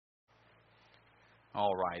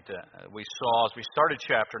All right. We saw as we started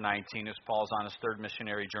chapter 19, as Paul's on his third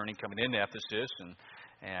missionary journey coming into Ephesus,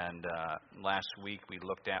 and last week we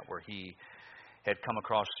looked at where he had come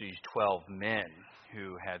across these 12 men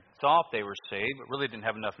who had thought they were saved, but really didn't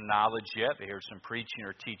have enough knowledge yet. They heard some preaching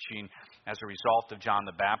or teaching as a result of John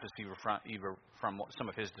the Baptist, either from some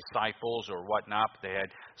of his disciples or whatnot. But they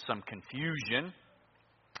had some confusion.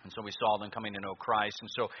 And so we saw them coming to know Christ. And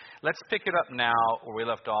so let's pick it up now where we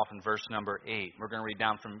left off in verse number 8. We're going to read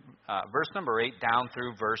down from verse number 8 down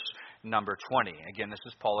through verse number 20. Again, this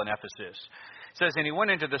is Paul in Ephesus. It says, "And he went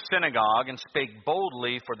into the synagogue and spake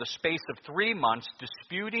boldly for the space of 3 months,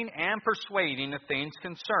 disputing and persuading the things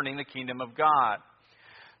concerning the kingdom of God.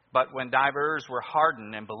 But when divers were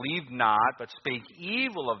hardened and believed not, but spake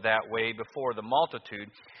evil of that way before the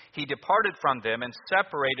multitude, he departed from them and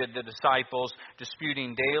separated the disciples,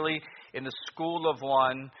 disputing daily in the school of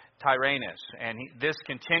one Tyrannus. And this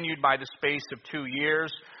continued by the space of 2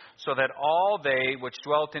 years, so that all they which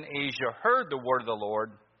dwelt in Asia heard the word of the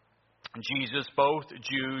Lord Jesus, both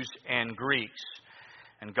Jews and Greeks.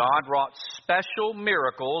 And God wrought special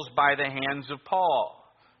miracles by the hands of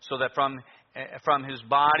Paul, so that from his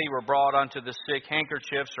body were brought unto the sick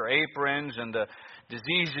handkerchiefs or aprons, and the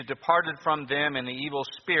diseases departed from them, and the evil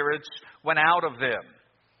spirits went out of them.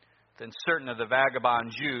 Then certain of the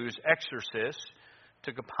vagabond Jews, exorcists,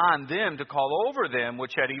 took upon them to call over them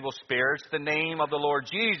which had evil spirits the name of the Lord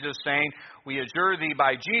Jesus, saying, We adjure thee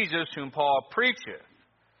by Jesus, whom Paul preacheth.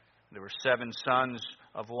 There were 7 sons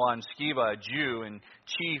of one Sceva, a Jew, and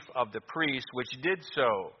chief of the priests, which did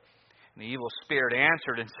so. And the evil spirit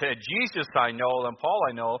answered and said, Jesus I know, and Paul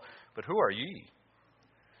I know, but who are ye?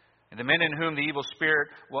 And the men in whom the evil spirit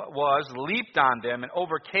was leaped on them and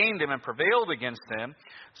overcame them and prevailed against them,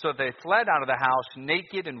 so that they fled out of the house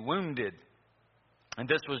naked and wounded. And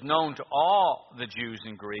this was known to all the Jews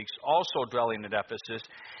and Greeks, also dwelling at Ephesus.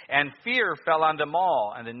 And fear fell on them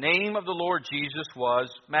all, and the name of the Lord Jesus was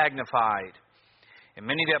magnified. And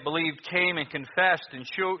many that believed came and confessed and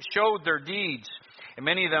showed their deeds. And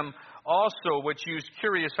many of them also, which used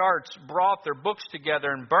curious arts, brought their books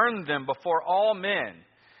together and burned them before all men.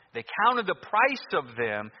 They counted the price of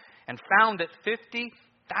them and found it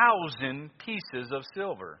 50,000 pieces of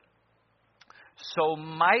silver. So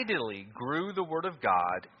mightily grew the word of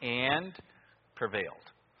God and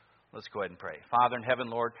prevailed." Let's go ahead and pray. Father in heaven,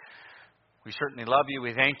 Lord, we certainly love you.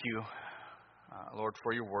 We thank you, Lord,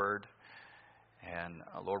 for your word. And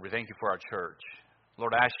Lord, we thank you for our church.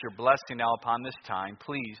 Lord, I ask your blessing now upon this time.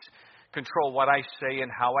 Please control what I say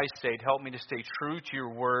and how I say it. Help me to stay true to your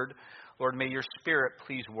word. Lord, may your Spirit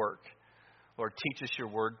please work. Lord, teach us your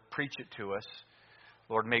word. Preach it to us.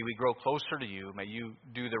 Lord, may we grow closer to you. May you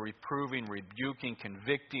do the reproving, rebuking,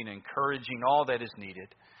 convicting, encouraging, all that is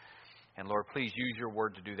needed. And Lord, please use your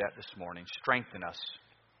word to do that this morning. Strengthen us.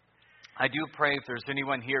 I do pray if there's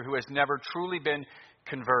anyone here who has never truly been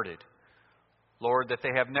converted, Lord, that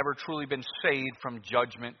they have never truly been saved from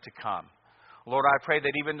judgment to come. Lord, I pray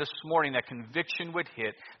that even this morning that conviction would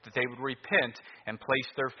hit, that they would repent and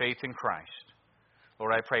place their faith in Christ.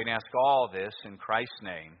 Lord, I pray and ask all this in Christ's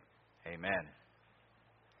name. Amen.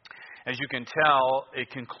 As you can tell, it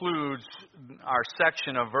concludes, our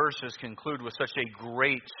section of verses conclude with such a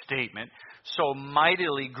great statement. So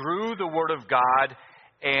mightily grew the word of God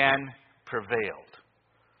and prevailed.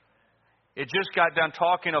 It just got done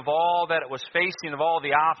talking of all that it was facing, of all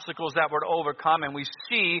the obstacles that were to overcome, and we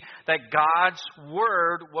see that God's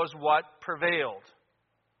word was what prevailed.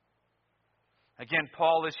 Again,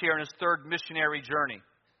 Paul is here in his third missionary journey.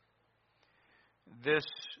 This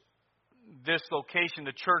location,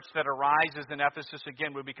 the church that arises in Ephesus,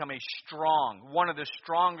 again, would become one of the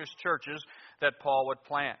strongest churches that Paul would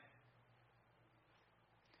plant.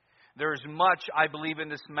 There is much, I believe, in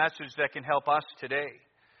this message that can help us today.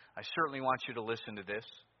 I certainly want you to listen to this.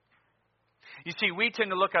 You see, we tend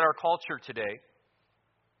to look at our culture today,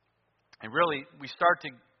 and really, we start to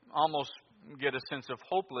almost get a sense of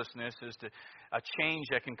hopelessness as to a change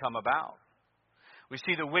that can come about. We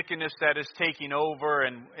see the wickedness that is taking over,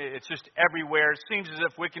 and it's just everywhere. It seems as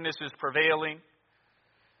if wickedness is prevailing.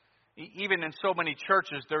 Even in so many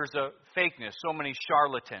churches, there's a fakeness, so many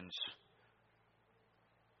charlatans.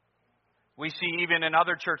 We see even in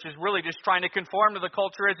other churches really just trying to conform to the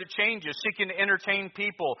culture as it changes, seeking to entertain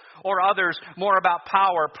people or others more about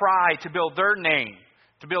power, pride, to build their name,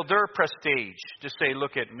 to build their prestige, to say,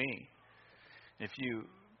 look at me. If you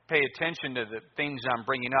pay attention to the things I'm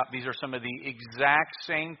bringing up, these are some of the exact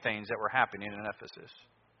same things that were happening in Ephesus.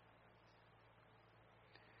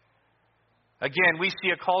 Again, we see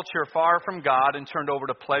a culture far from God and turned over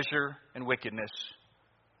to pleasure and wickedness.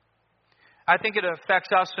 I think it affects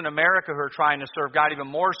us in America who are trying to serve God even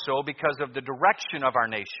more so because of the direction of our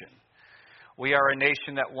nation. We are a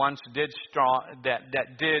nation that once did at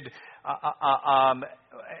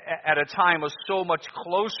a time was so much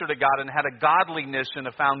closer to God and had a godliness and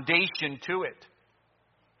a foundation to it.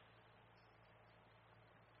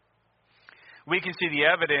 We can see the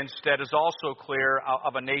evidence that is also clear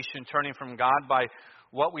of a nation turning from God by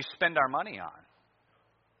what we spend our money on.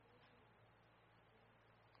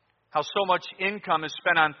 How so much income is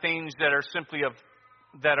spent on things that are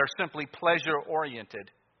simply pleasure oriented.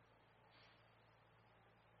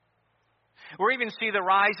 We even see the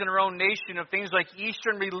rise in our own nation of things like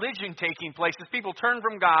Eastern religion taking place. As people turn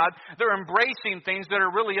from God, they're embracing things that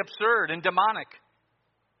are really absurd and demonic.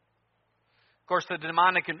 Of course, the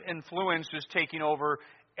demonic influence is taking over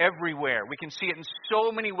everywhere. We can see it in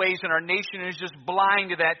so many ways, and our nation is just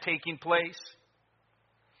blind to that taking place.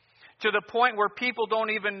 To the point where people don't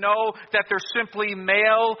even know that they're simply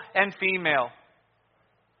male and female.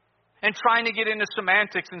 And trying to get into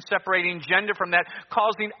semantics and separating gender from that,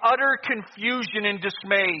 causing utter confusion and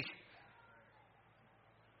dismay.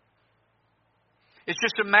 It's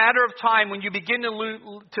just a matter of time when you begin to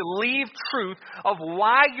leave truth of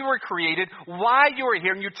why you were created, why you are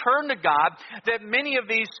here, and you turn to God, that many of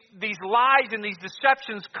these lies and these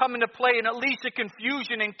deceptions come into play, and it leads to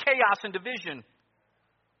confusion and chaos and division.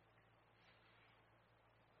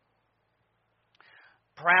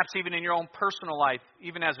 Perhaps even in your own personal life,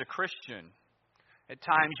 even as a Christian, at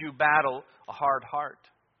times you battle a hard heart.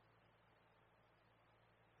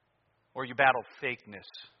 Or you battle fakeness.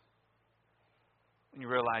 And you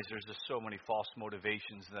realize there's just so many false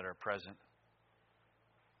motivations that are present.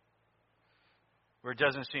 Where it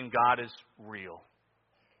doesn't seem God is real.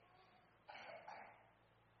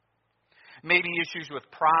 Maybe issues with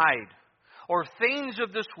pride. Or things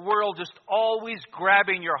of this world just always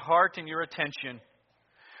grabbing your heart and your attention.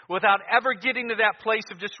 Without ever getting to that place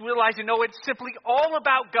of just realizing, no, it's simply all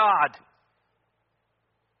about God.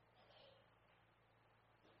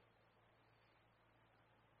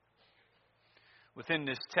 Within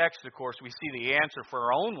this text, of course, we see the answer for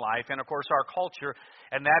our own life and, of course, our culture,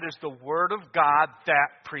 and that is the Word of God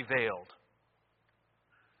that prevailed.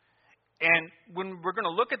 And when we're going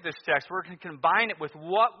to look at this text, we're going to combine it with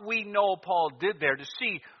what we know Paul did there to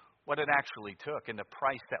see what it actually took and the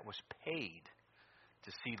price that was paid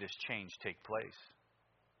to see this change take place.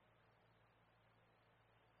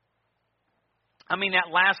 I mean, that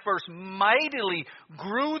last verse, mightily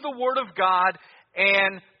grew the Word of God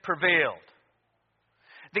and prevailed.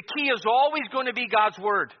 The key is always going to be God's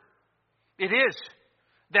Word. It is.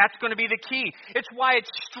 That's going to be the key. It's why it's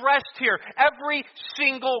stressed here every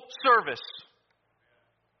single service.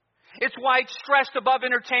 It's why it's stressed above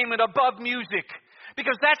entertainment, above music.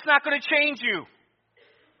 Because that's not going to change you.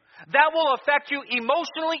 That will affect you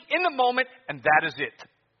emotionally in the moment, and that is it.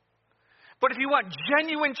 But if you want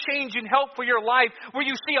genuine change and help for your life, where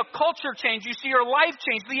you see a culture change, you see your life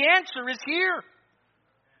change, the answer is here.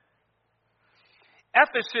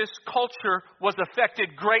 Ephesus culture was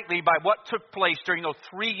affected greatly by what took place during those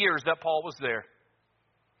 3 years that Paul was there.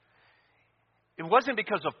 It wasn't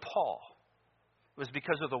because of Paul. It was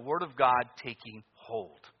because of the Word of God taking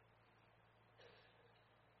hold.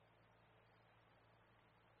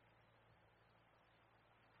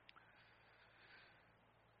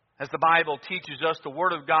 As the Bible teaches us, the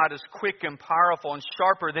Word of God is quick and powerful and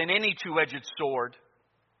sharper than any two-edged sword.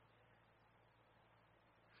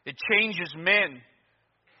 It changes men.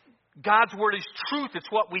 God's Word is truth.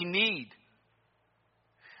 It's what we need.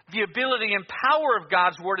 The ability and power of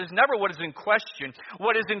God's Word is never what is in question.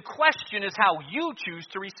 What is in question is how you choose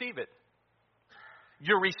to receive it.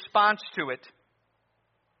 Your response to it.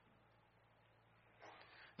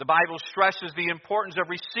 The Bible stresses the importance of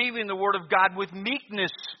receiving the Word of God with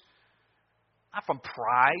meekness. Not from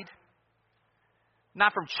pride.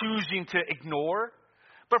 Not from choosing to ignore.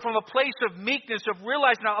 But from a place of meekness, of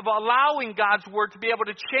realizing, of allowing God's Word to be able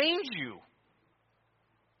to change you.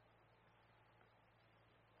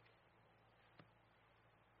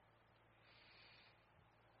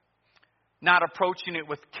 Not approaching it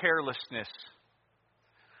with carelessness.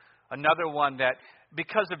 Another one that,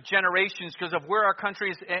 because of generations, because of where our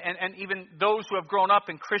country is, and even those who have grown up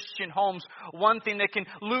in Christian homes, one thing that can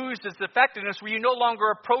lose its effectiveness, where you no longer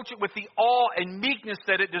approach it with the awe and meekness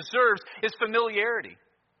that it deserves, is familiarity.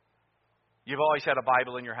 You've always had a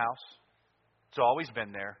Bible in your house. It's always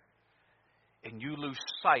been there. And you lose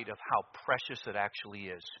sight of how precious it actually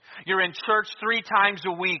is. You're in church 3 times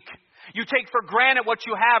a week. You take for granted what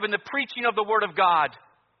you have in the preaching of the Word of God.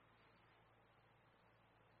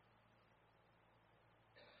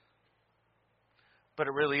 But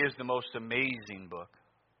it really is the most amazing book.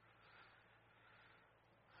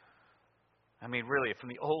 I mean, really, from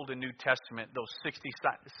the Old and New Testament, those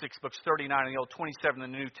 66 books, 39 in the Old, 27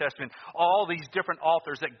 in the New Testament, all these different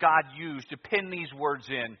authors that God used to pen these words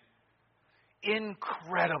in.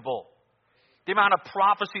 Incredible. The amount of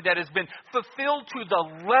prophecy that has been fulfilled to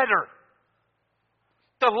the letter.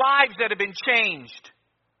 The lives that have been changed.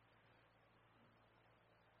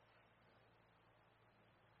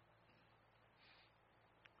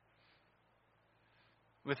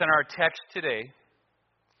 Within our text today,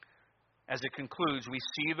 as it concludes, we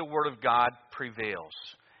see the Word of God prevails.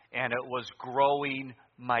 And it was growing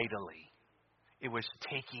mightily. It was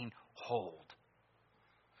taking hold.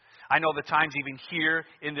 I know the times even here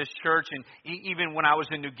in this church, and even when I was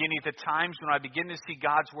in New Guinea, the times when I begin to see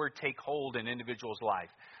God's Word take hold in individuals' life.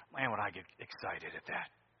 Man, would I get excited at that.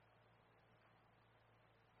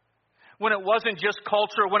 When it wasn't just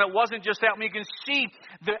culture, when it wasn't just that, when you can see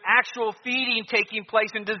the actual feeding taking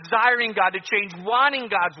place and desiring God to change, wanting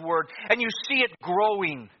God's Word, and you see it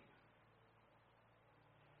growing.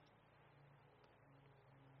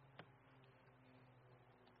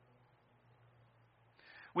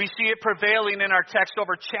 We see it prevailing in our text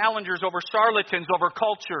over challengers, over charlatans, over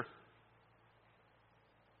culture.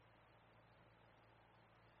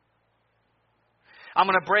 I'm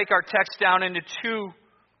going to break our text down into two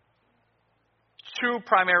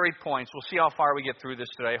primary points. We'll see how far we get through this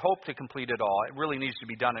today. I hope to complete it all. It really needs to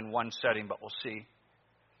be done in one setting, but we'll see.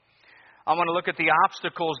 I want to look at the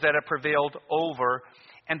obstacles that have prevailed over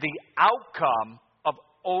and the outcome of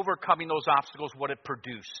overcoming those obstacles, what it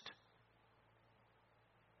produced.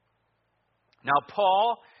 Now,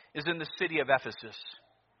 Paul is in the city of Ephesus.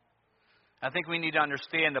 I think we need to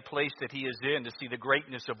understand the place that he is in to see the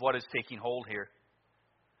greatness of what is taking hold here.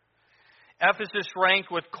 Ephesus ranked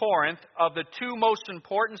with Corinth of the two most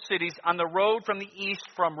important cities on the road from the east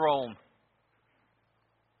from Rome.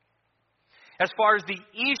 As far as the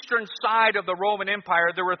eastern side of the Roman Empire,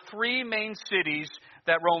 there were three main cities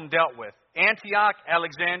that Rome dealt with: Antioch,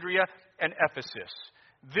 Alexandria, and Ephesus.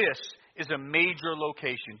 This is a major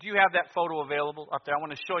location. Do you have that photo available up there? I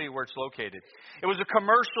want to show you where it's located. It was a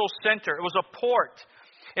commercial center. It was a port.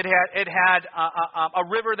 It had a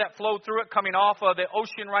river that flowed through it coming off of the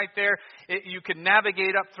ocean right there. You could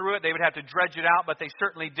navigate up through it. They would have to dredge it out, but they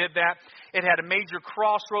certainly did that. It had a major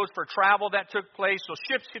crossroads for travel that took place, so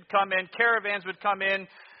ships could come in, caravans would come in,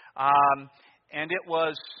 and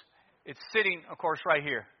it's sitting, of course, right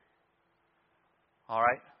here. All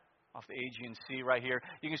right. Off the Aegean Sea right here.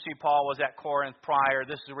 You can see Paul was at Corinth prior.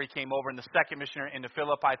 This is where he came over in the second missionary into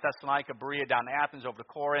Philippi, Thessalonica, Berea, down to Athens, over to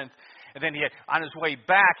Corinth. And then on his way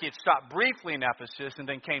back, he had stopped briefly in Ephesus and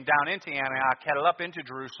then came down into Antioch, headed up into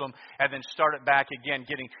Jerusalem, and then started back again,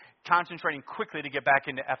 concentrating quickly to get back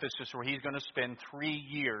into Ephesus, where he's going to spend 3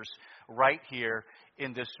 years right here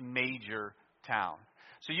in this major town.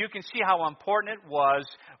 So you can see how important it was.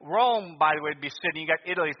 Rome, by the way, would be sitting, you got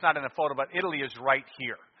Italy, it's not in the photo, but Italy is right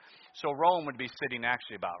here. So Rome would be sitting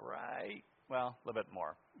actually about a little bit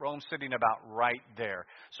more. Rome's sitting about right there.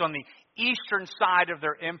 So on the eastern side of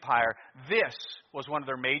their empire, this was one of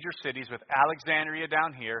their major cities, with Alexandria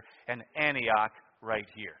down here and Antioch right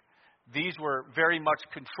here. These were very much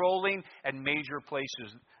controlling and major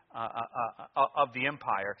places of the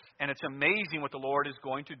empire. And it's amazing what the Lord is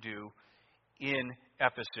going to do in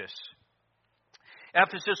Ephesus.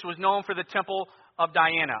 Ephesus was known for the temple of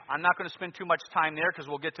Diana. I'm not going to spend too much time there because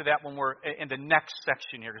we'll get to that when we're in the next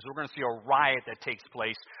section here, because we're going to see a riot that takes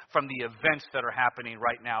place from the events that are happening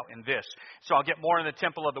right now in this. So I'll get more in the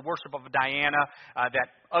temple of the worship of Diana, that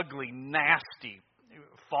ugly, nasty,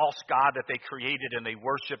 false god that they created and they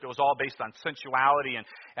worshipped. It was all based on sensuality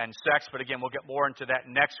and sex, but again, we'll get more into that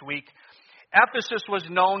next week. Ephesus was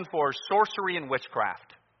known for sorcery and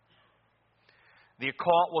witchcraft. The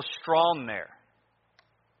occult was strong there.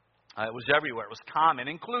 It was everywhere. It was common,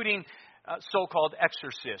 including so-called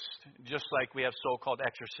exorcists, just like we have so-called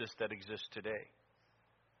exorcists that exist today.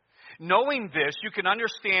 Knowing this, you can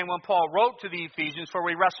understand when Paul wrote to the Ephesians, "For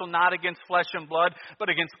we wrestle not against flesh and blood, but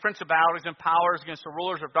against principalities and powers, against the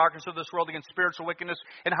rulers of darkness of this world, against spiritual wickedness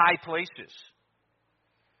in high places."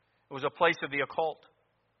 It was a place of the occult.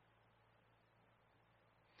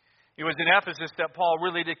 It was in Ephesus that Paul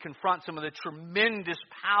really did confront some of the tremendous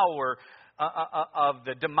power of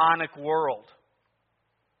the demonic world.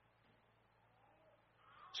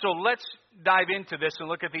 So let's dive into this and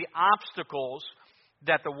look at the obstacles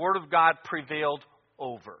that the Word of God prevailed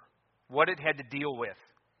over, what it had to deal with.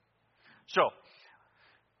 So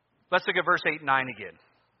let's look at verse 8 and 9 again.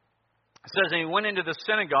 It says, "And he went into the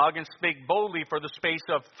synagogue and spake boldly for the space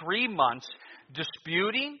of 3 months,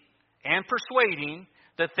 disputing and persuading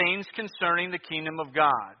the things concerning the kingdom of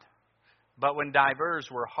God. But when divers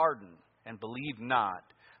were hardened and believed not,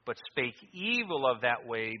 but spake evil of that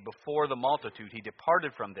way before the multitude, he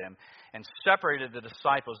departed from them and separated the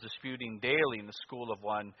disciples, disputing daily in the school of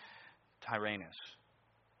one Tyrannus.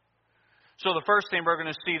 So the first thing we're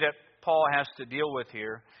going to see that Paul has to deal with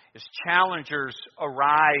here is challengers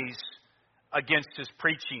arise against his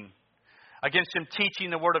preaching, against him teaching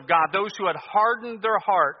the Word of God. Those who had hardened their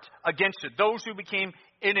heart against it, those who became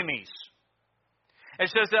enemies. It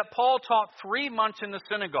says that Paul taught 3 months in the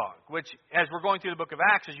synagogue, which, as we're going through the book of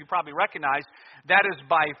Acts, as you probably recognize, that is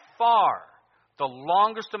by far the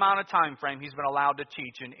longest amount of time frame he's been allowed to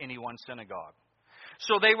teach in any one synagogue.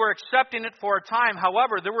 So they were accepting it for a time.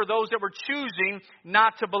 However, there were those that were choosing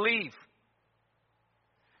not to believe.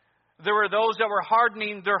 There were those that were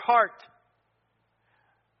hardening their heart.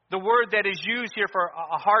 The word that is used here for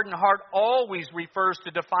a hardened heart always refers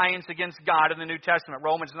to defiance against God in the New Testament.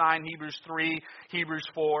 Romans 9, Hebrews 3, Hebrews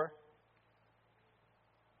 4.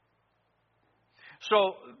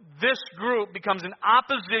 So this group becomes an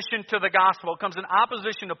opposition to the gospel. It becomes an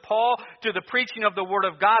opposition to Paul, to the preaching of the Word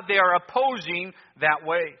of God. They are opposing that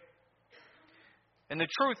way. And the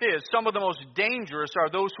truth is, some of the most dangerous are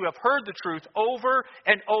those who have heard the truth over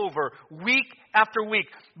and over, week after week,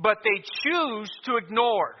 but they choose to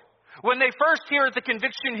ignore. When they first hear it, the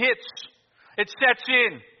conviction hits. It sets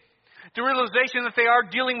in. The realization that they are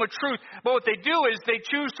dealing with truth. But what they do is they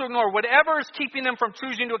choose to ignore whatever is keeping them from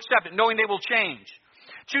choosing to accept it, knowing they will change.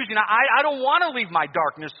 Choosing, I don't want to leave my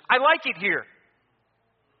darkness. I like it here.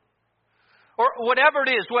 Or whatever it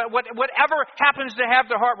is, whatever happens to have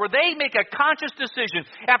their heart, where they make a conscious decision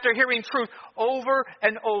after hearing truth over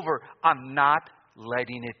and over. I'm not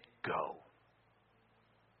letting it go.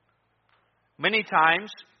 Many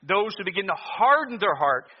times, those who begin to harden their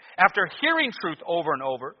heart after hearing truth over and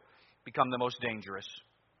over become the most dangerous.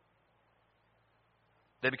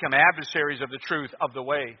 They become adversaries of the truth, of the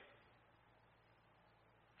way.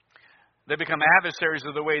 They become adversaries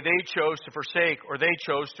of the way they chose to forsake or they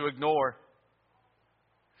chose to ignore.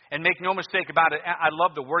 And make no mistake about it, I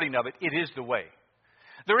love the wording of it, it is the way.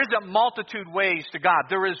 There isn't multitude ways to God.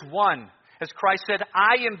 There is one. As Christ said,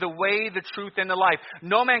 I am the way, the truth, and the life.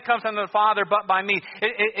 No man comes unto the Father but by me.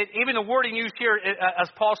 Even the wording used here, as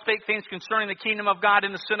Paul spake things concerning the kingdom of God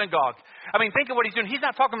in the synagogue. I mean, think of what he's doing. He's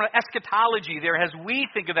not talking about eschatology there as we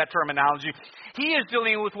think of that terminology. He is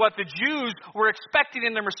dealing with what the Jews were expecting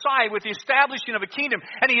in the Messiah, with the establishing of a kingdom.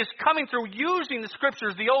 And he is coming through using the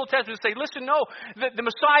Scriptures, the Old Testament, to say, listen, no, the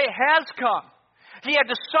Messiah has come. He had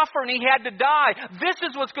to suffer and he had to die. This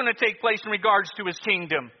is what's going to take place in regards to his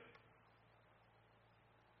kingdom.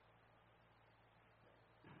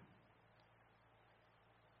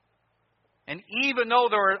 And even though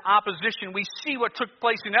there were opposition, we see what took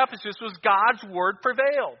place in Ephesus was God's word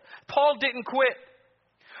prevailed. Paul didn't quit.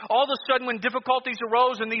 All of a sudden, when difficulties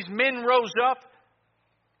arose and these men rose up,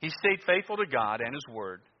 he stayed faithful to God and his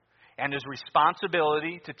word and his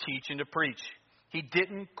responsibility to teach and to preach. He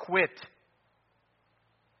didn't quit.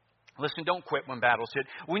 Listen, don't quit when battles hit.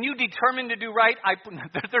 When you determine to do right,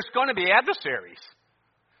 there's going to be adversaries.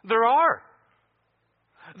 There are.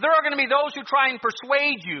 There are going to be those who try and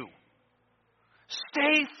persuade you.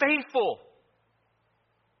 Stay faithful.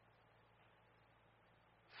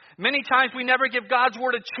 Many times we never give God's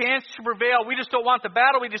word a chance to prevail. We just don't want the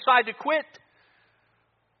battle. We decide to quit.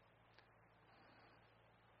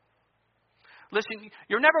 Listen,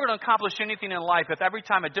 you're never going to accomplish anything in life if every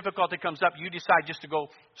time a difficulty comes up, you decide just to go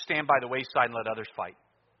stand by the wayside and let others fight.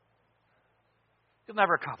 You'll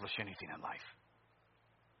never accomplish anything in life.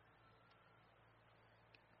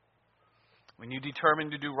 When you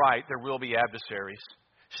determine to do right, there will be adversaries.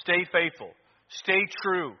 Stay faithful. Stay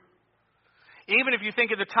true. Even if you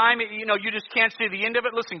think at the time, you just can't see the end of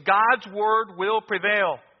it, listen, God's word will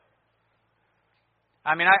prevail.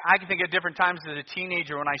 I mean, I can think at different times as a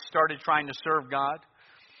teenager when I started trying to serve God.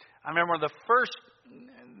 I remember the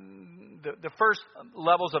first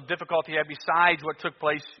levels of difficulty I had, besides what took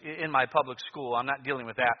place in my public school, I'm not dealing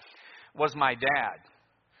with that, was my dad.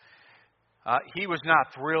 He was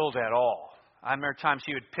not thrilled at all. I remember times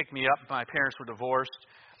he would pick me up. My parents were divorced.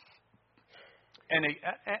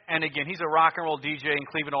 And again, he's a rock and roll DJ in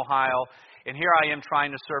Cleveland, Ohio. And here I am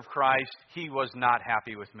trying to serve Christ. He was not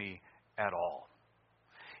happy with me at all.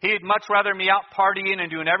 He'd much rather me out partying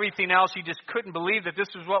and doing everything else. He just couldn't believe that this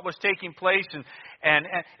was what was taking place. And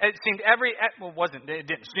it seemed it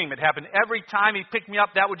didn't seem, it happened every time he picked me up.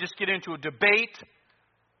 That would just get into a debate,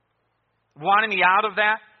 wanting me out of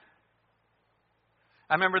that.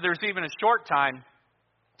 I remember there's even a short time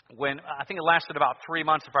when I think it lasted about 3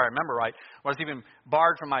 months, if I remember right, when I was even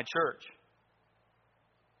barred from my church.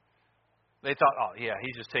 They thought, oh, yeah,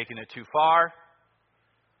 he's just taking it too far.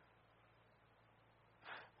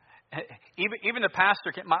 Even the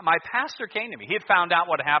pastor, my pastor came to me. He had found out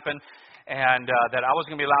what happened and that I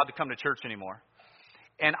wasn't going to be allowed to come to church anymore.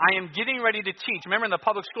 And I am getting ready to teach. Remember, in the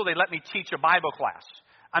public school, they let me teach a Bible class.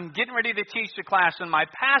 I'm getting ready to teach the class, and my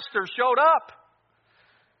pastor showed up.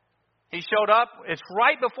 He showed up. It's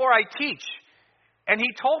right before I teach. And he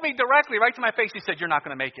told me directly, right to my face, he said, you're not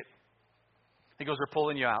going to make it. He goes, they're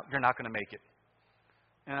pulling you out. You're not going to make it.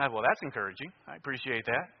 And I said, well, that's encouraging. I appreciate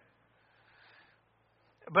that.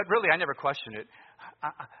 But really, I never questioned it.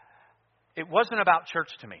 It wasn't about church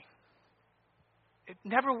to me. It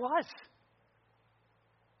never was.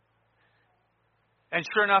 And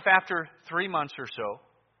sure enough, after 3 months or so,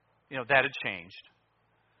 that had changed.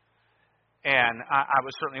 And I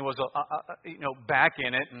was back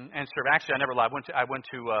in it and served. Actually, I never lied. I went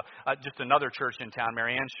to just another church in town,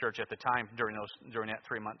 Mary Ann's church, at the time during that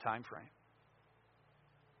 3-month time frame.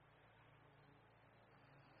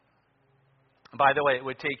 By the way, it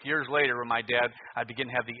would take years later when my dad, I began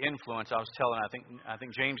to have the influence. I was telling, I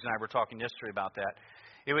think James and I were talking yesterday about that.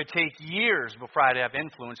 It would take years before I'd have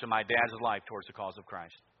influence in my dad's life towards the cause of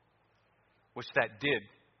Christ, which that did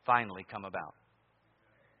finally come about.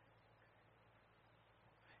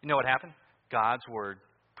 You know what happened? God's word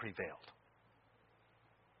prevailed.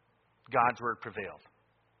 God's word prevailed.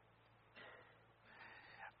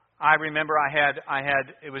 I remember I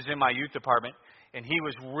had it was in my youth department, and he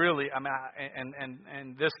was really,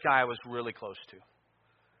 and this guy I was really close to.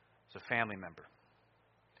 It's a family member.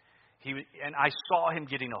 And I saw him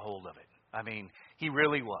getting a hold of it. He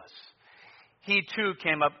really was. He too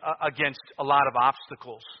came up against a lot of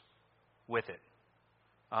obstacles with it.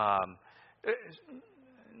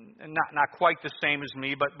 Not quite the same as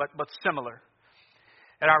me, but similar.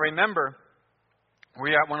 And I remember we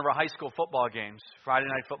were at one of our high school football games, Friday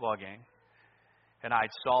night football game, and I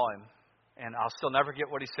saw him, and I'll still never forget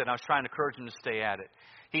what he said. I was trying to encourage him to stay at it.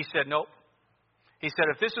 He said, nope. He said,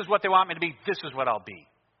 if this is what they want me to be, this is what I'll be.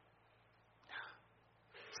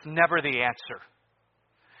 It's never the answer.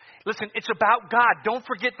 Listen, it's about God. Don't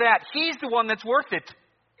forget that. He's the one that's worth it.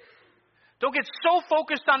 Don't get so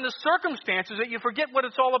focused on the circumstances that you forget what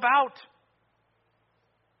it's all about.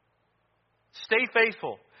 Stay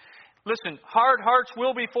faithful. Listen, hard hearts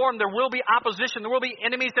will be formed. There will be opposition. There will be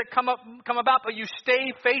enemies that come about, but you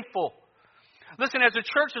stay faithful. Listen, as a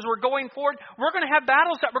church, as we're going forward, we're going to have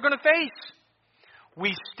battles that we're going to face.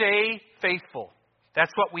 We stay faithful.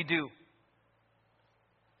 That's what we do.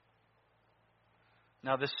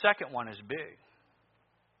 Now, the second one is big.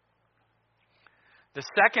 The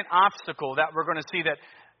second obstacle that we're going to see, that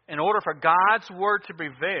in order for God's word to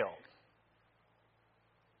prevail,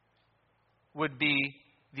 would be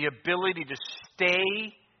the ability to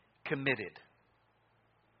stay committed.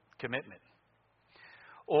 Commitment.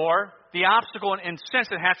 Or the obstacle, in sense,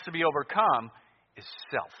 that has to be overcome is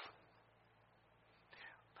self.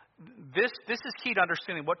 This is key to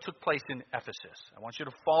understanding what took place in Ephesus. I want you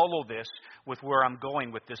to follow this with where I'm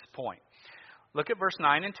going with this point. Look at verse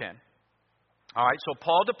 9 and 10. All right, so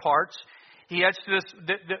Paul departs. He heads to this.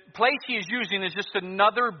 The place he is using is just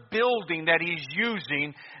another building that he's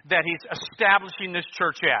using, that he's establishing this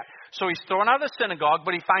church at. So he's thrown out of the synagogue,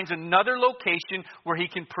 but he finds another location where he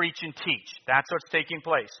can preach and teach. That's what's taking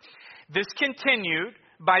place. This continued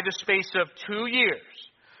by the space of 2 years,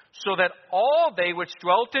 so that all they which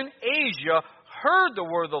dwelt in Asia heard the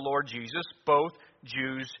word of the Lord Jesus, both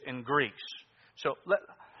Jews and Greeks. So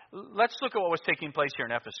let's look at what was taking place here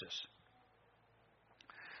in Ephesus.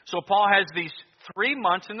 So Paul has these 3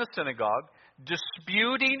 months in the synagogue,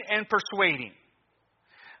 disputing and persuading.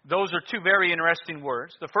 Those are two very interesting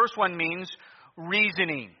words. The first one means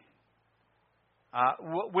reasoning,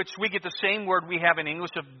 which we get the same word we have in English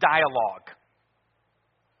of dialogue.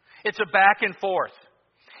 It's a back and forth.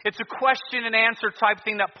 It's a question and answer type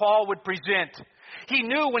thing that Paul would present. He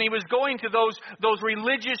knew when he was going to those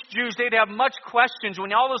religious Jews, they'd have much questions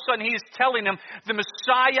when all of a sudden he's telling them the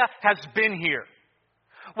Messiah has been here.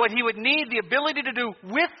 What he would need the ability to do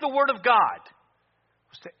with the Word of God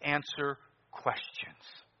was to answer questions.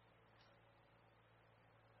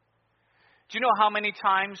 Do you know how many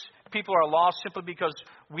times people are lost simply because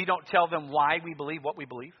we don't tell them why we believe what we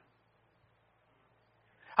believe?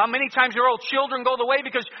 How many times your old children go the way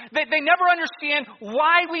because they never understand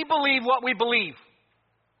why we believe what we believe.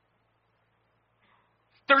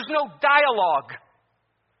 There's no dialogue.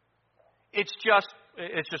 It's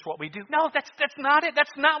just what we do. No, that's not it.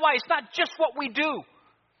 That's not why. It's not just what we do.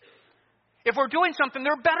 If we're doing something,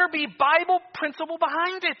 there better be Bible principle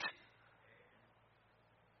behind it.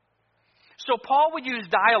 So Paul would use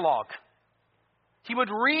dialogue. He would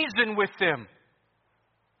reason with them,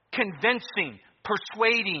 convincing,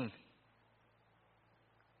 persuading.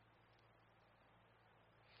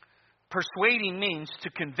 Persuading means to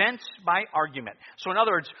convince by argument. So in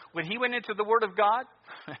other words, when he went into the Word of God,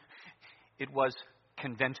 it was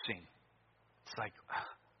convincing. It's like,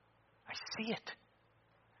 I see it.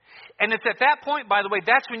 And it's at that point, by the way,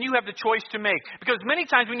 that's when you have the choice to make. Because many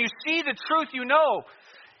times when you see the truth, you know,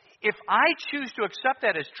 if I choose to accept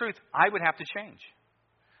that as truth, I would have to change.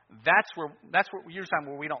 That's usually time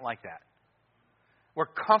where we don't like that. We're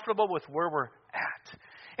comfortable with where we're at.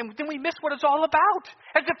 And then we miss what it's all about.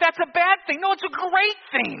 As if that's a bad thing. No, it's a great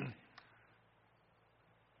thing.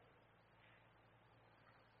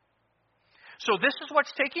 So this is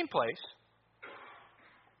what's taking place.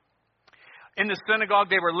 In the synagogue,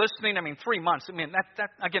 they were listening. 3 months.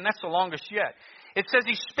 That's the longest yet. It says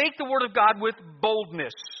he spake the word of God with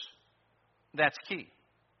boldness. That's key.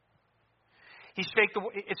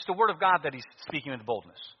 It's the word of God that he's speaking with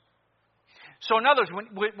boldness. So in other words,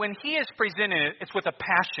 when he is presenting it, it's with a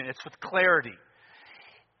passion. It's with clarity.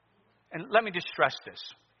 And let me just stress this.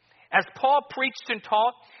 As Paul preached and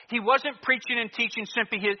taught, he wasn't preaching and teaching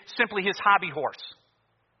simply his hobby horse.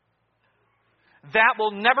 That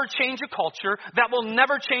will never change a culture. That will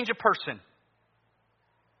never change a person.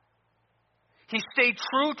 He stayed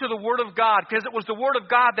true to the Word of God because it was the Word of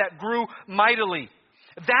God that grew mightily.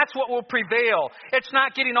 That's what will prevail. It's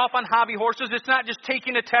not getting off on hobby horses. It's not just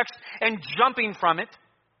taking a text and jumping from it.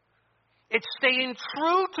 It's staying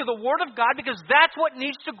true to the Word of God because that's what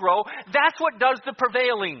needs to grow. That's what does the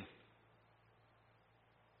prevailing.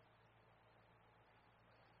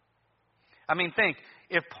 Think,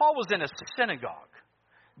 if Paul was in a synagogue,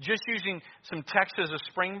 just using some text as a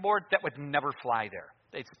springboard, that would never fly there.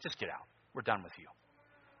 They'd say, just get out. We're done with you.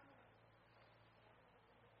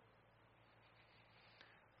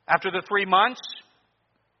 After the 3 months,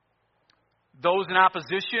 those in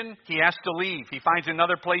opposition, he has to leave. He finds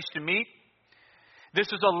another place to meet. This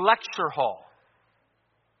is a lecture hall.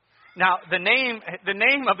 Now, the name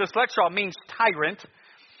of this lecture hall means tyrant.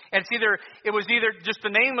 And it was either just the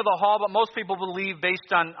name of the hall, but most people believe,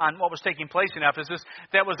 based on what was taking place in Ephesus,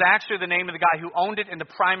 that was actually the name of the guy who owned it and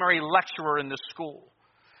the primary lecturer in the school.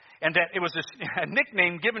 And that it was a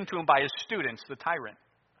nickname given to him by his students, the tyrant.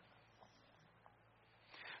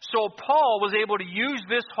 So Paul was able to use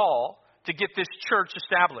this hall to get this church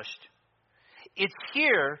established. It's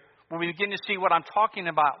here where we begin to see what I'm talking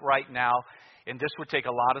about right now. And this would take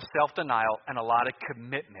a lot of self-denial and a lot of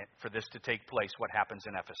commitment for this to take place, what happens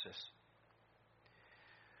in Ephesus.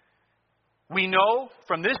 We know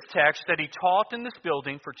from this text that he taught in this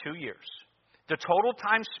building for 2 years. The total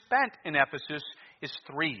time spent in Ephesus is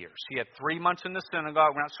 3 years. He had 3 months in the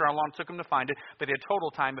synagogue. We're not sure how long it took him to find it, but he had a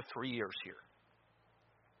total time of 3 years here.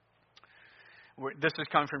 This is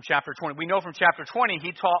coming from chapter 20. We know from chapter 20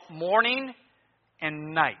 he taught morning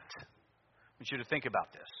and night. I want you to think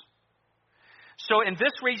about this. So in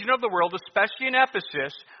this region of the world, especially in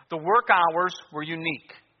Ephesus, the work hours were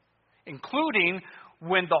unique, including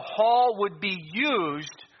when the hall would be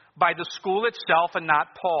used by the school itself and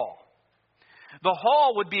not Paul. The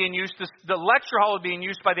hall would be in use, the lecture hall would be in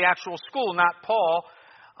use by the actual school, not Paul,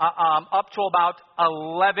 up to about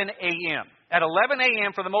 11 a.m. At 11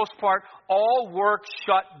 a.m., for the most part, all work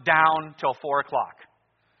shut down till 4 o'clock.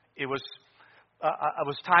 It was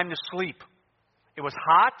time to sleep. It was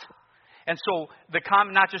hot. And so,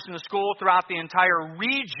 not just in the school, throughout the entire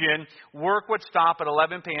region, work would stop at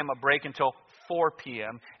 11 p.m., a break until 4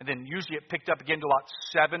 p.m., and then usually it picked up again to about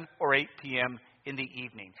 7 or 8 p.m. in the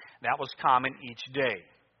evening. That was common each day.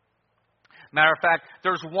 Matter of fact,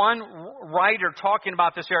 there's one writer talking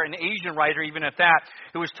about this here, an Asian writer even at that,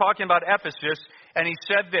 who was talking about Ephesus, and he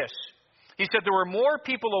said this. He said there were more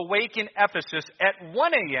people awake in Ephesus at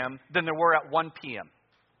 1 a.m. than there were at 1 p.m.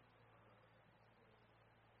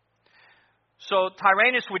 So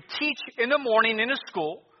Tyrannus would teach in the morning in a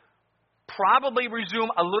school, probably resume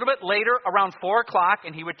a little bit later around 4 o'clock,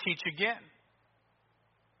 and he would teach again.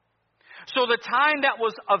 So the time that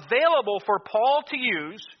was available for Paul to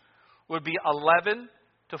use would be 11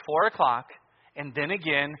 to 4 o'clock, and then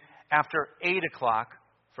again after 8 o'clock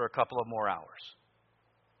for a couple of more hours.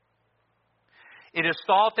 It is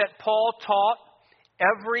thought that Paul taught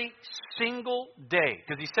every single day,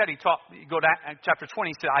 because he said he taught, you go to chapter 20,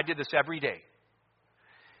 he said, I did this every day.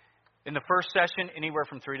 In the first session, anywhere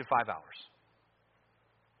from 3 to 5 hours.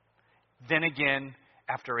 Then again,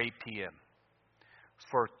 after 8 p.m.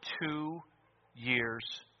 for 2 years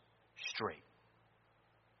straight.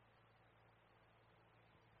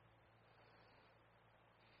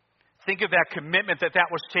 Think of that commitment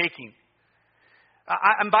that was taking.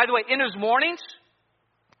 And by the way, in his mornings,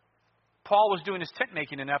 Paul was doing his tent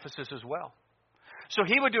making in Ephesus as well. So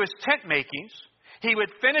he would do his tent makings. He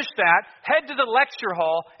would finish that, head to the lecture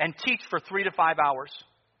hall, and teach for 3 to 5 hours.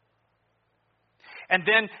 And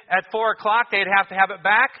then at 4 o'clock, they'd have to have it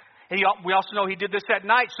back. We also know he did this at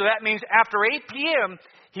night. So that means after 8 p.m.,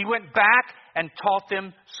 he went back and taught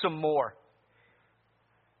them some more.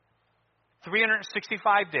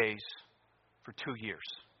 365 days for 2 years.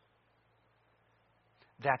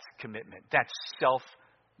 That's commitment. That's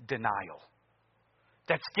self-denial.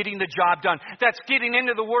 That's getting the job done. That's getting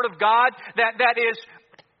into the Word of God. That is,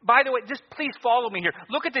 by the way, just please follow me here.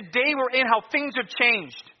 Look at the day we're in, how things have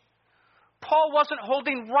changed. Paul wasn't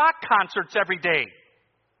holding rock concerts every day.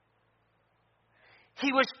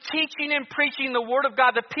 He was teaching and preaching the Word of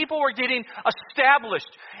God. The people were getting established.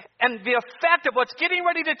 And the effect of what's getting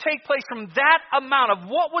ready to take place from that amount of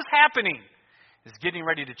what was happening is getting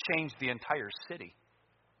ready to change the entire city,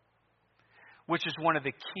 which is one of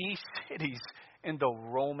the key cities in the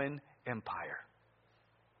Roman Empire.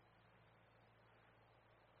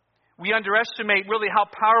 We underestimate really how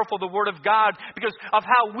powerful the Word of God, because of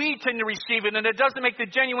how we tend to receive it, and it doesn't make the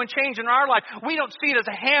genuine change in our life. We don't see it as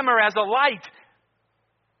a hammer, as a light,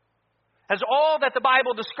 as all that the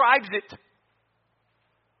Bible describes it.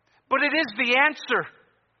 But it is the answer.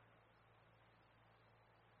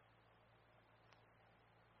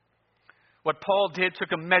 What Paul did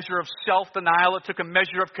took a measure of self-denial. It took a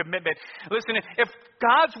measure of commitment. Listen, if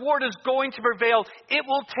God's Word is going to prevail, it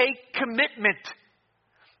will take commitment.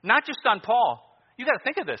 Not just on Paul. You got to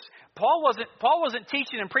think of this. Paul wasn't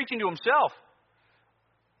teaching and preaching to himself.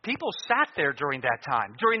 People sat there during that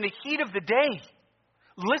time, during the heat of the day,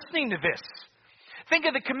 listening to this. Think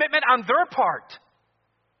of the commitment on their part.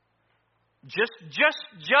 Just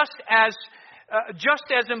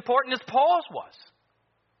as important as Paul's was.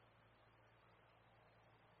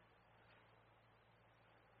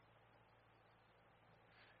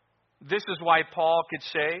 This is why Paul could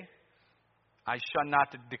say, I shun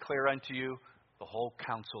not to declare unto you the whole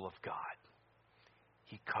counsel of God.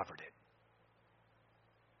 He covered it.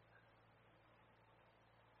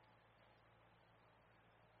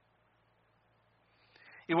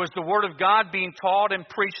 It was the Word of God being taught and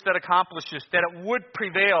preached that accomplished this, that it would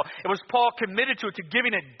prevail. It was Paul committed to it, to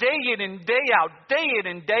giving it day in and day out, day in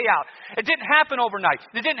and day out. It didn't happen overnight.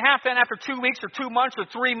 It didn't happen after 2 weeks or 2 months or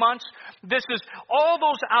 3 months. This is all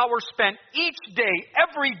those hours spent each day,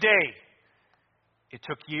 every day. It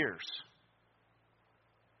took years.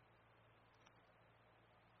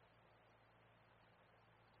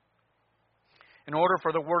 In order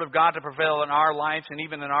for the Word of God to prevail in our lives and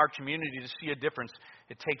even in our community to see a difference,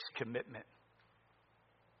 it takes commitment.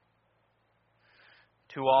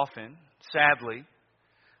 Too often, sadly,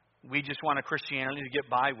 we just want a Christianity to get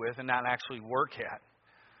by with and not actually work at.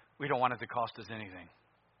 We don't want it to cost us anything.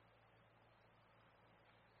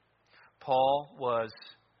 Paul was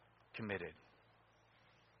committed.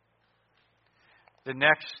 The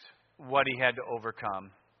next, what he had to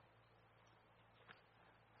overcome.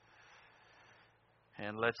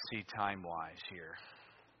 And let's see time-wise here.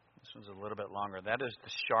 This one's a little bit longer. That is the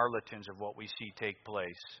charlatans of what we see take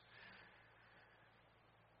place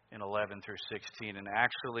in 11 through 16. And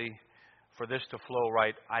actually, for this to flow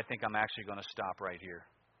right, I think I'm actually going to stop right here.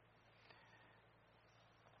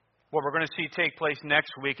 What we're going to see take place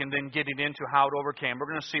next week and then getting into how it overcame, we're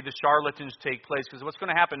going to see the charlatans take place. Because what's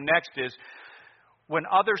going to happen next is when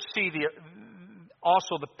others see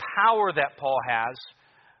also the power that Paul has,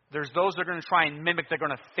 there's those that are going to try and mimic, they're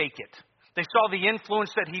going to fake it. They saw the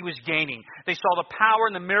influence that he was gaining. They saw the power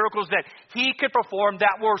and the miracles that he could perform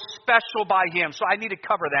that were special by him. So I need to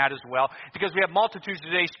cover that as well, because we have multitudes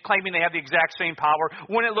today claiming they have the exact same power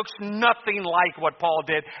when it looks nothing like what Paul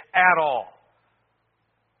did at all.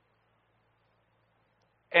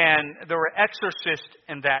 And there were exorcists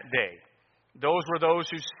in that day. Those were those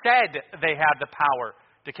who said they had the power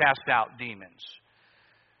to cast out demons.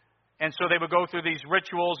 And so they would go through these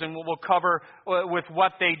rituals, and we'll cover with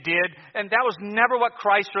what they did. And that was never what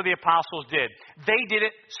Christ or the apostles did. They did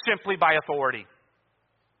it simply by authority.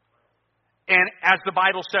 And as the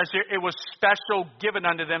Bible says here, it was special given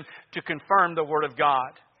unto them to confirm the Word of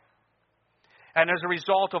God. And as a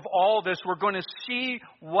result of all this, we're going to see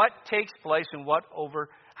what takes place and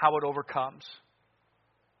how it overcomes.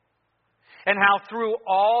 And how through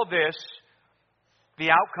all this, the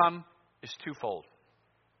outcome is twofold.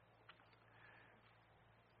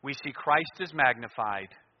 We see Christ is magnified,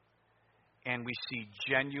 and we see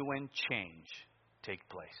genuine change take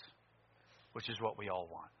place, which is what we all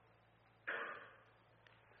want.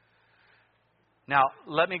 Now,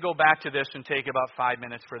 let me go back to this and take about 5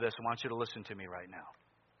 minutes for this. I want you to listen to me right now.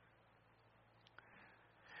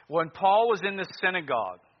 When Paul was in the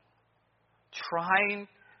synagogue, trying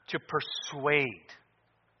to persuade,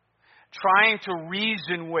 trying to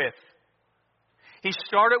reason with, he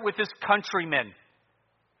started with his countrymen.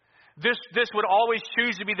 This would always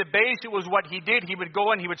choose to be the base. It was what he did. He would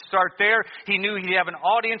go and he would start there. He knew he'd have an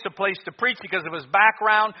audience, a place to preach because of his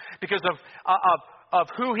background, because of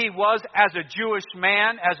who he was as a Jewish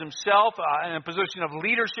man, as himself, in a position of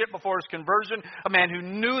leadership before his conversion, a man who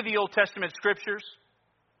knew the Old Testament Scriptures.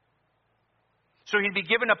 So he'd be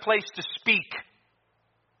given a place to speak.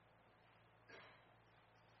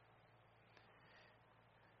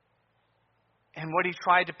 And what he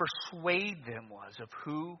tried to persuade them was of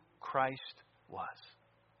who Christ was.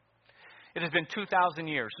 It has been 2,000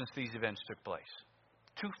 years since these events took place.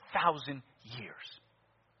 2,000 years.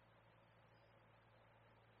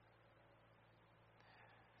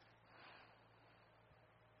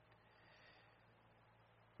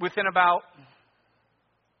 Within about,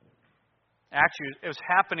 actually, it was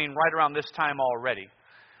happening right around this time already.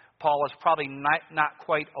 Paul was probably not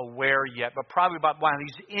quite aware yet, but probably about when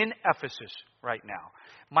he's in Ephesus right now.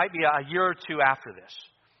 Might be a year or two after this.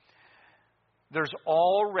 There's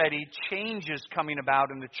already changes coming about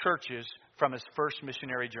in the churches from his first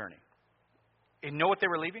missionary journey. And you know what they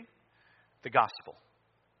were leaving? The gospel.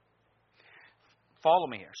 Follow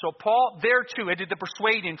me here. So Paul, there too, did the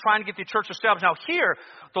persuading, trying to get the church established. Now here,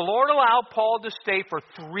 the Lord allowed Paul to stay for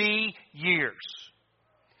 3 years.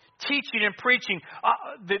 Teaching and preaching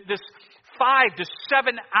this 5 to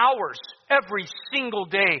 7 hours every single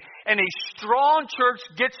day. And a strong church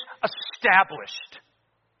gets established.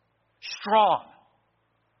 Strong.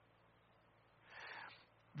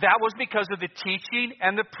 That was because of the teaching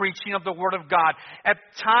and the preaching of the Word of God. At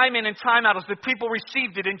time in and time out, as the people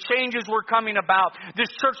received it and changes were coming about, this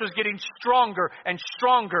church was getting stronger and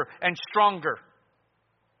stronger and stronger.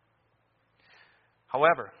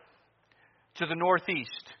 However, to the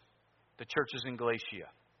northeast, the churches in Galatia,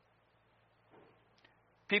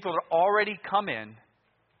 people had already come in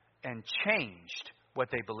and changed what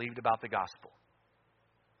they believed about the gospel.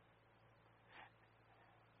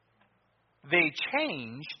 They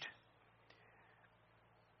changed.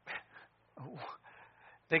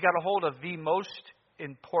 They got a hold of the most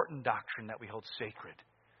important doctrine that we hold sacred,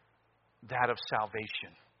 that of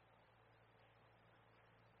salvation.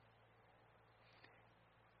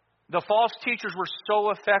 The false teachers were so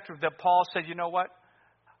effective that Paul said, you know what?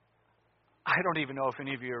 I don't even know if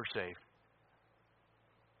any of you are saved.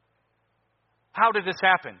 How did this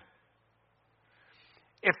happen?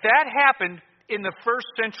 If that happened in the first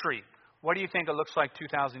century, what do you think it looks like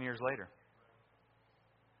 2,000 years later?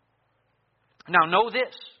 Now, know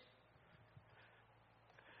this.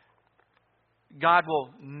 God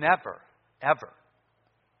will never, ever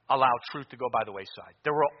allow truth to go by the wayside.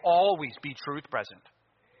 There will always be truth present.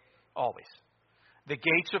 Always. The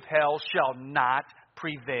gates of hell shall not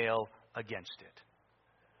prevail against it.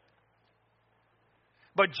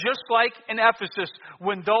 But just like in Ephesus,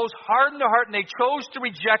 when those hardened their heart and they chose to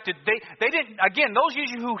reject it, they didn't, again, those of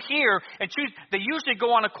you who hear and choose, they usually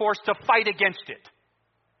go on a course to fight against it.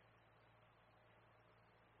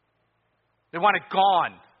 They want it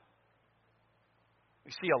gone.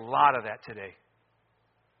 We see a lot of that today.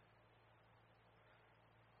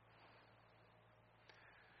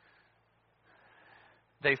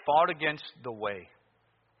 They fought against the way.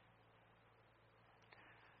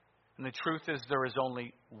 And the truth is, there is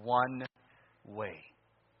only one way.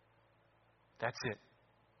 That's it.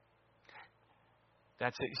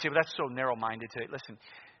 That's it. You see, but that's so narrow-minded today. Listen,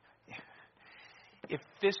 if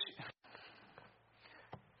this...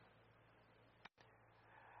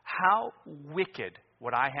 How wicked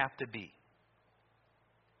would I have to be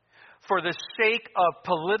for the sake of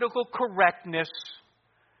political correctness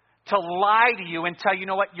to lie to you and tell you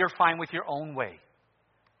know what, you're fine with your own way?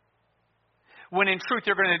 When in truth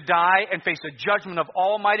you're going to die and face a judgment of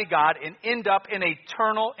Almighty God and end up in an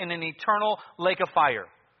eternal lake of fire.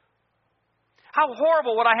 How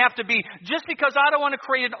horrible would I have to be just because I don't want to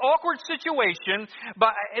create an awkward situation?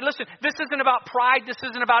 But listen, this isn't about pride. This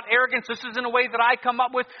isn't about arrogance. This isn't a way that I come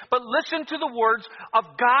up with. But listen to the words of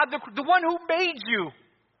God, the one who made you.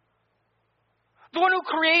 The one who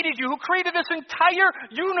created you, who created this entire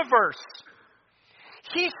universe.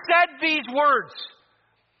 He said these words.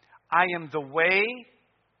 I am the way,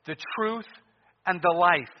 the truth, and the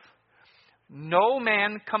life. No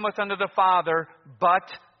man cometh unto the Father but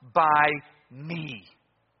by me.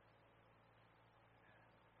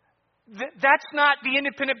 That's not the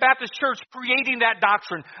Independent Baptist Church creating that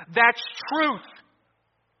doctrine. That's truth.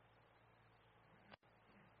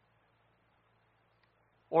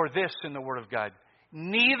 Or this in the Word of God.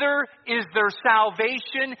 Neither is there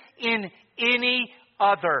salvation in any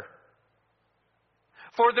other.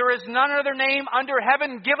 For there is none other name under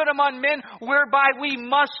heaven given among men whereby we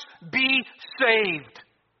must be saved.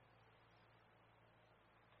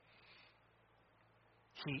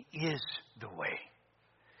 He is the way.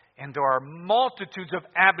 And there are multitudes of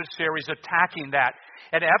adversaries attacking that.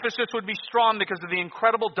 And Ephesus would be strong because of the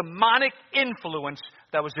incredible demonic influence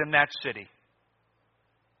that was in that city.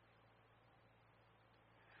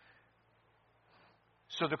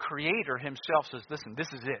 So the Creator himself says, listen, this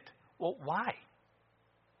is it. Well, why?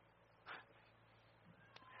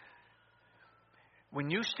 When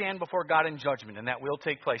you stand before God in judgment, and that will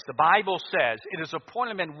take place, the Bible says, it is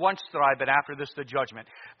appointed men once to die, but after this the judgment.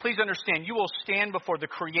 Please understand, you will stand before the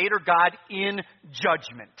Creator God in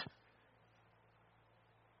judgment.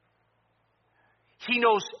 He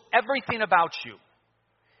knows everything about you.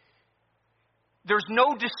 There's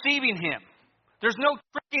no deceiving Him. There's no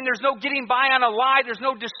tricking. There's no getting by on a lie. There's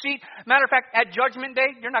no deceit. Matter of fact, at Judgment Day,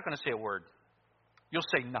 you're not going to say a word. You'll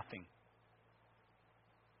say nothing.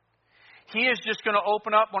 He is just going to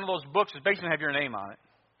open up one of those books that's basically going to have your name on it.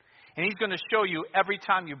 And He's going to show you every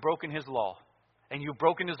time you've broken His law. And you've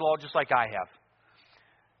broken His law just like I have.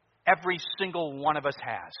 Every single one of us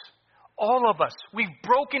has. All of us. We've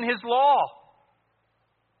broken His law.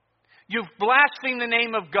 You've blasphemed the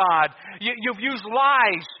name of God. You've used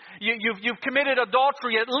lies. You've committed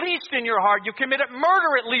adultery at least in your heart. You've committed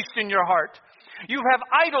murder at least in your heart. You have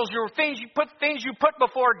idols. Your things you put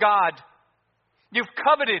before God. You've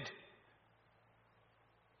coveted.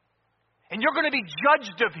 And you're going to be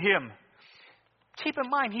judged of Him. Keep in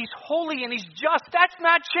mind, He's holy and He's just. That's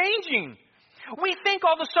not changing. We think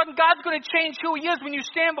all of a sudden God's going to change who He is when you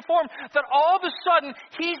stand before Him. That all of a sudden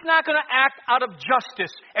He's not going to act out of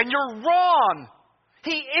justice. And you're wrong.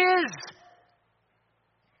 He is.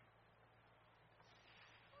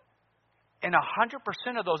 And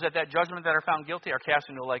 100% of those at that judgment that are found guilty are cast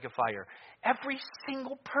into a lake of fire. Every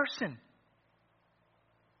single person.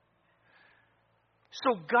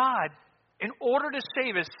 So God, in order to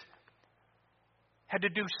save us, had to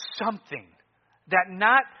do something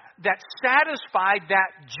that satisfied that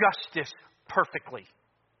justice perfectly.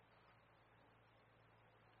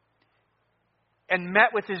 And met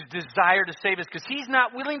with His desire to save us, because He's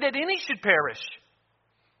not willing that any should perish.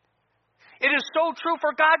 It is so true,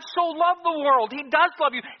 for God so loved the world. He does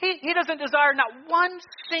love you. He doesn't desire not one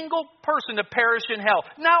single person to perish in hell.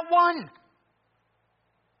 Not one.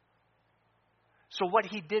 So what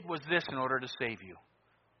He did was this in order to save you.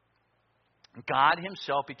 God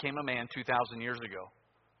Himself became a man 2,000 years ago.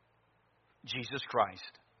 Jesus Christ.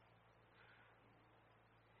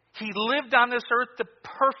 He lived on this earth the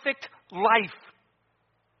perfect life.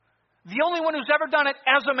 The only one who's ever done it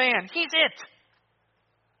as a man. He's it.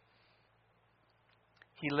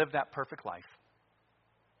 He lived that perfect life.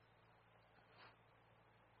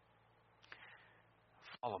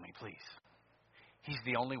 Follow me, please. He's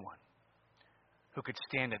the only one who could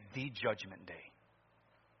stand at the judgment day.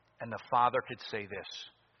 And the Father could say this: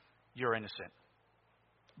 you're innocent.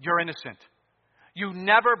 You're innocent. You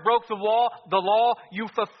never broke the law. You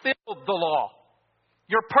fulfilled the law.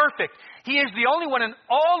 You're perfect. He is the only one in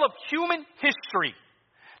all of human history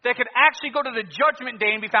that could actually go to the judgment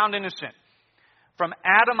day and be found innocent. From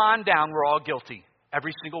Adam on down, we're all guilty.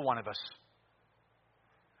 Every single one of us.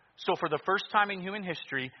 So for the first time in human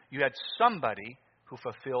history, you had somebody who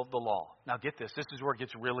fulfilled the law. Now get this. This is where it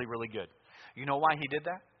gets really, really good. You know why He did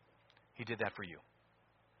that? He did that for you.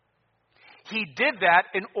 He did that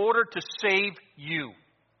in order to save you.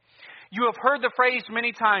 You have heard the phrase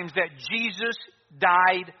many times that Jesus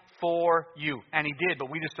died for you. And He did, but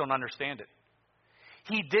we just don't understand it.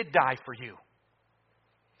 He did die for you.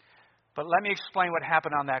 But let me explain what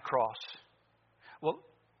happened on that cross. Well,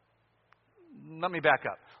 let me back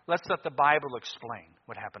up. Let's let the Bible explain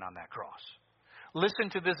what happened on that cross. Listen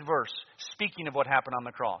to this verse, speaking of what happened on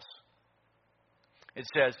the cross. It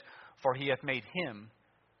says, for He hath made Him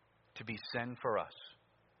to be sin for us.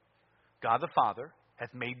 God the Father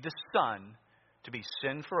hath made the Son to be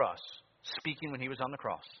sin for us, speaking when He was on the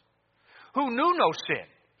cross. Who knew no sin.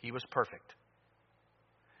 He was perfect.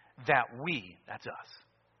 That we, that's us,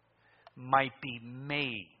 might be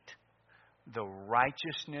made the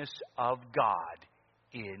righteousness of God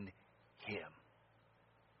in Him.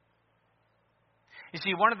 You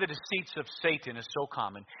see, one of the deceits of Satan is so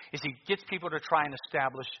common, is he gets people to try and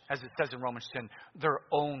establish, as it says in Romans 10, their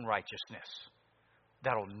own righteousness.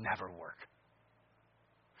 That'll never work.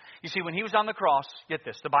 You see, when He was on the cross, get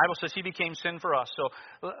this, the Bible says He became sin for us. So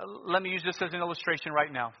let me use this as an illustration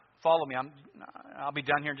right now. Follow me. I'll be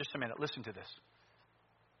done here in just a minute. Listen to this.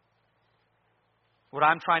 What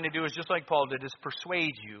I'm trying to do is, just like Paul did, is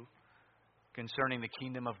persuade you concerning the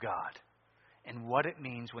kingdom of God and what it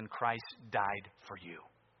means when Christ died for you.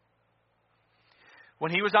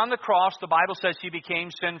 When He was on the cross, the Bible says He became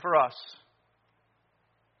sin for us,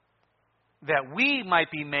 that we might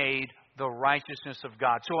be made the righteousness of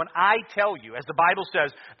God. So when I tell you, as the Bible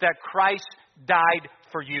says, that Christ died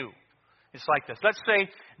for you, it's like this. Let's say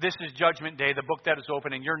this is Judgment Day, the book that is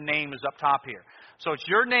open, and your name is up top here. So it's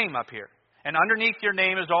your name up here. And underneath your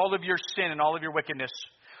name is all of your sin and all of your wickedness.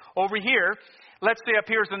 Over here, let's say up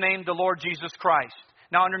here is the name, the Lord Jesus Christ.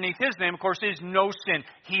 Now underneath His name, of course, is no sin.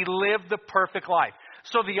 He lived the perfect life.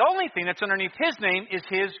 So the only thing that's underneath His name is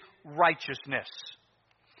His righteousness.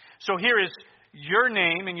 So here is your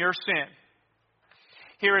name and your sin.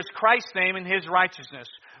 Here is Christ's name and His righteousness.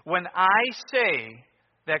 When I say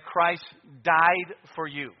that Christ died for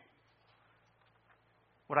you,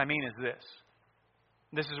 what I mean is this.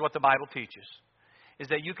 This is what the Bible teaches. Is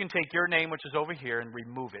that you can take your name, which is over here, and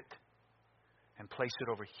remove it. And place it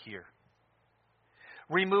over here.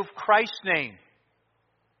 Remove Christ's name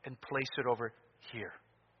and place it over here.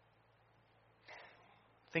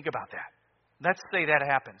 Think about that. Let's say that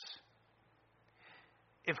happens.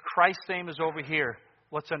 If Christ's name is over here,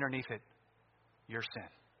 what's underneath it? Your sin.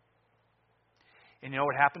 And you know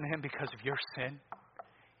what happened to Him because of your sin?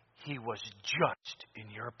 He was judged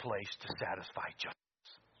in your place to satisfy justice.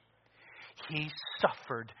 He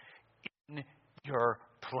suffered in your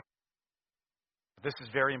place. This is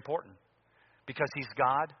very important. Because He's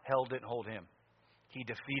God, hell didn't hold Him. He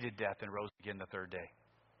defeated death and rose again the third day.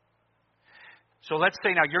 So let's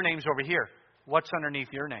say now your name's over here. What's underneath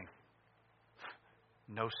your name?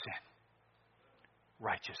 No sin.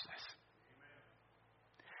 Righteousness.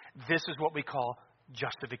 This is what we call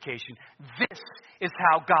justification. This is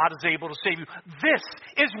how God is able to save you. This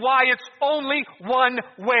is why it's only one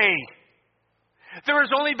way. There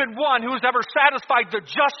has only been one who has ever satisfied the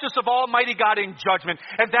justice of Almighty God in judgment,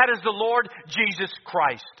 and that is the Lord Jesus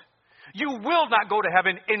Christ. You will not go to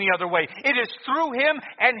heaven any other way. It is through Him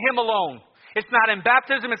and Him alone. It's not in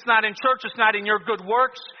baptism, it's not in church, it's not in your good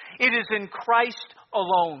works. It is in Christ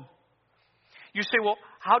alone. You say, well,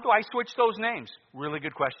 how do I switch those names? Really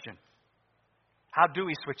good question. How do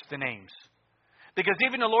we switch the names? Because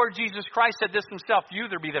even the Lord Jesus Christ said this Himself, "You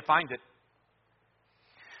there be that find it."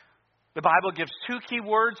 The Bible gives two key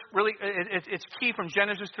words. Really, it's key from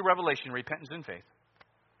Genesis to Revelation: repentance and faith.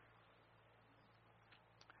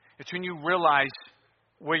 It's when you realize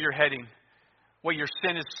where you're heading, what your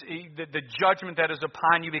sin is, the judgment that is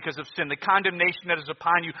upon you because of sin, the condemnation that is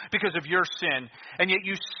upon you because of your sin. And yet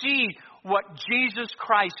you see what Jesus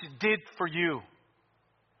Christ did for you.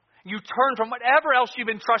 You turn from whatever else you've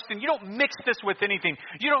been trusting. You don't mix this with anything.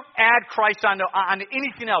 You don't add Christ onto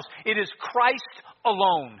anything else. It is Christ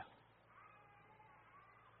alone.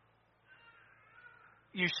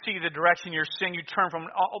 You see the direction you're sin. You turn from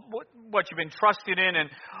what you've been trusted in,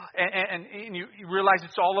 and you realize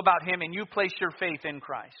it's all about Him, and you place your faith in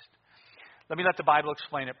Christ. Let me let the Bible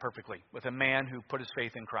explain it perfectly with a man who put his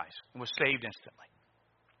faith in Christ and was saved instantly.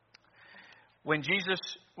 When Jesus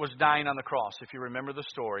was dying on the cross, if you remember the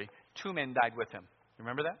story, two men died with Him.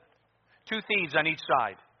 Remember that? Two thieves on each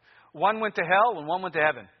side. One went to hell and one went to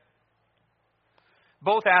heaven.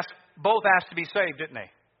 Both asked to be saved, didn't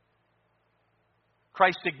they?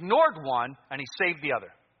 Christ ignored one and He saved the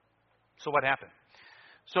other. So what happened?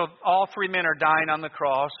 So all three men are dying on the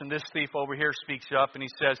cross, and this thief over here speaks up and he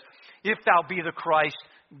says, "If thou be the Christ,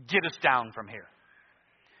 get us down from here."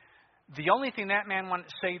 The only thing that man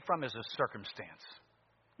wanted saved from is a circumstance.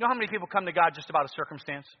 You know how many people come to God just about a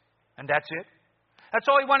circumstance? And that's it? That's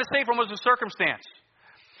all he wanted to save from was a circumstance.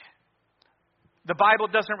 The Bible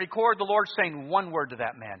doesn't record the Lord saying one word to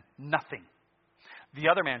that man. Nothing. The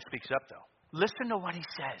other man speaks up though. Listen to what he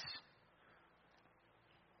says.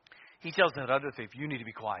 He tells that other thief, "You need to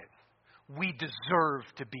be quiet. We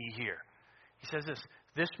deserve to be here." He says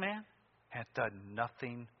this man hath done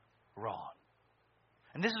nothing wrong.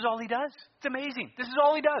 And this is all he does. It's amazing. This is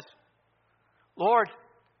all he does. "Lord,"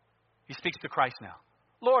 he speaks to Christ now,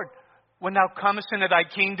 "Lord, when thou comest into thy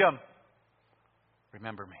kingdom,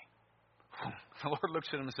 remember me." The Lord looks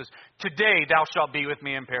at him and says, "Today thou shalt be with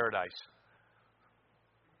me in paradise."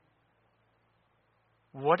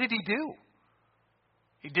 What did he do?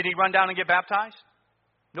 Did he run down and get baptized?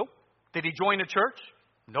 Nope. Did he join a church?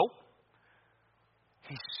 Nope.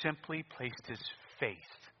 He simply placed his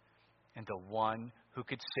faith in the one who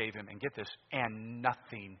could save him. And get this, and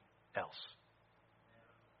nothing else.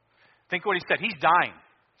 Think what he said. He's dying.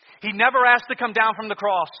 He never asked to come down from the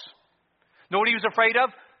cross. Know what he was afraid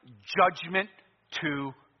of? Judgment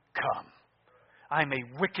to come. I am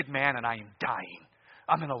a wicked man and I am dying.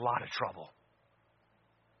 I'm in a lot of trouble.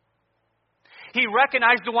 He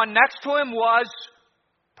recognized the one next to him was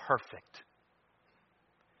perfect.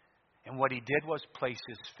 And what he did was place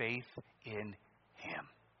his faith in him.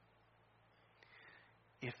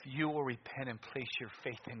 If you will repent and place your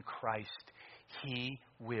faith in Christ, He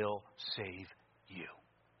will save you.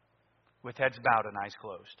 With heads bowed and eyes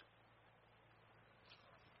closed.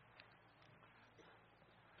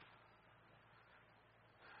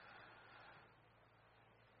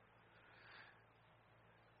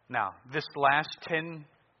 Now, this last 10,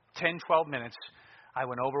 12 minutes, I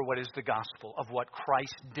went over what is the gospel of what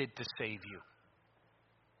Christ did to save you.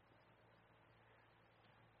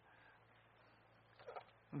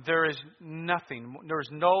 There is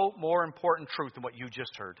no more important truth than what you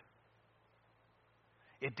just heard.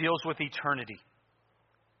 It deals with eternity.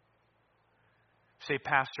 Say,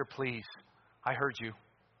 Pastor, please, I heard you.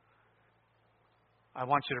 I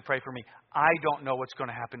want you to pray for me. I don't know what's going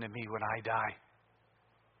to happen to me when I die.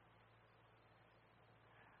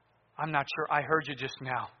 I'm not sure. I heard you just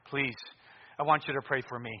now. Please, I want you to pray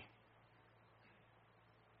for me.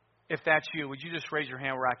 If that's you, would you just raise your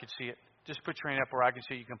hand where I could see it? Just put your hand up where I can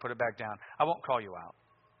see it. You can put it back down. I won't call you out.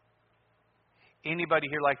 Anybody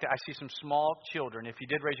here like that? I see some small children. If you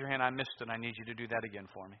did raise your hand, I missed it. I need you to do that again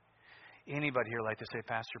for me. Anybody here like to say,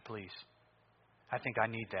 Pastor, please, I think I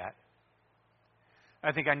need that.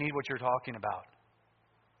 I think I need what you're talking about.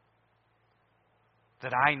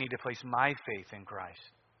 That I need to place my faith in Christ.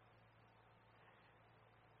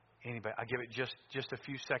 Anybody? I'll give it just a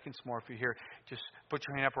few seconds more. If you're here, just put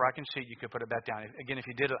your hand up where I can see it. You can put it back down. Again, if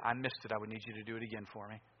you did it, I missed it. I would need you to do it again for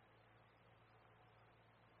me.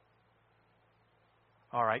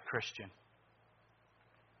 All right, Christian.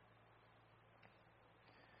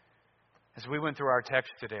 As we went through our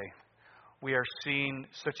text today, we are seeing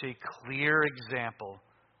such a clear example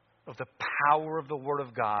of the power of the Word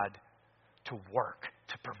of God to work,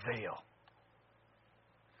 to prevail.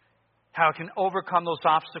 How it can overcome those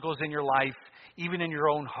obstacles in your life, even in your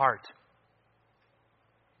own heart.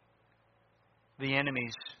 The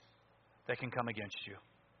enemies that can come against you.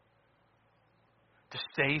 To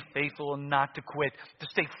stay faithful and not to quit. To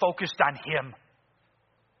stay focused on Him.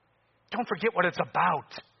 Don't forget what it's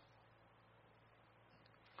about.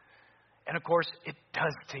 And of course, it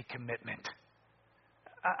does take commitment.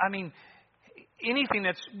 I mean, anything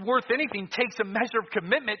that's worth anything takes a measure of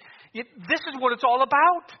commitment. This is what it's all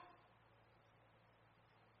about.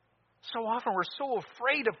 So often we're so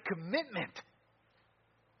afraid of commitment.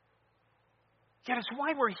 Yet it's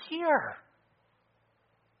why we're here.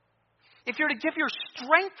 If you're to give your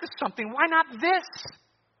strength to something, why not this?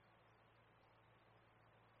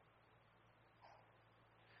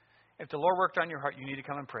 If the Lord worked on your heart, you need to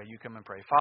come and pray. You come and pray.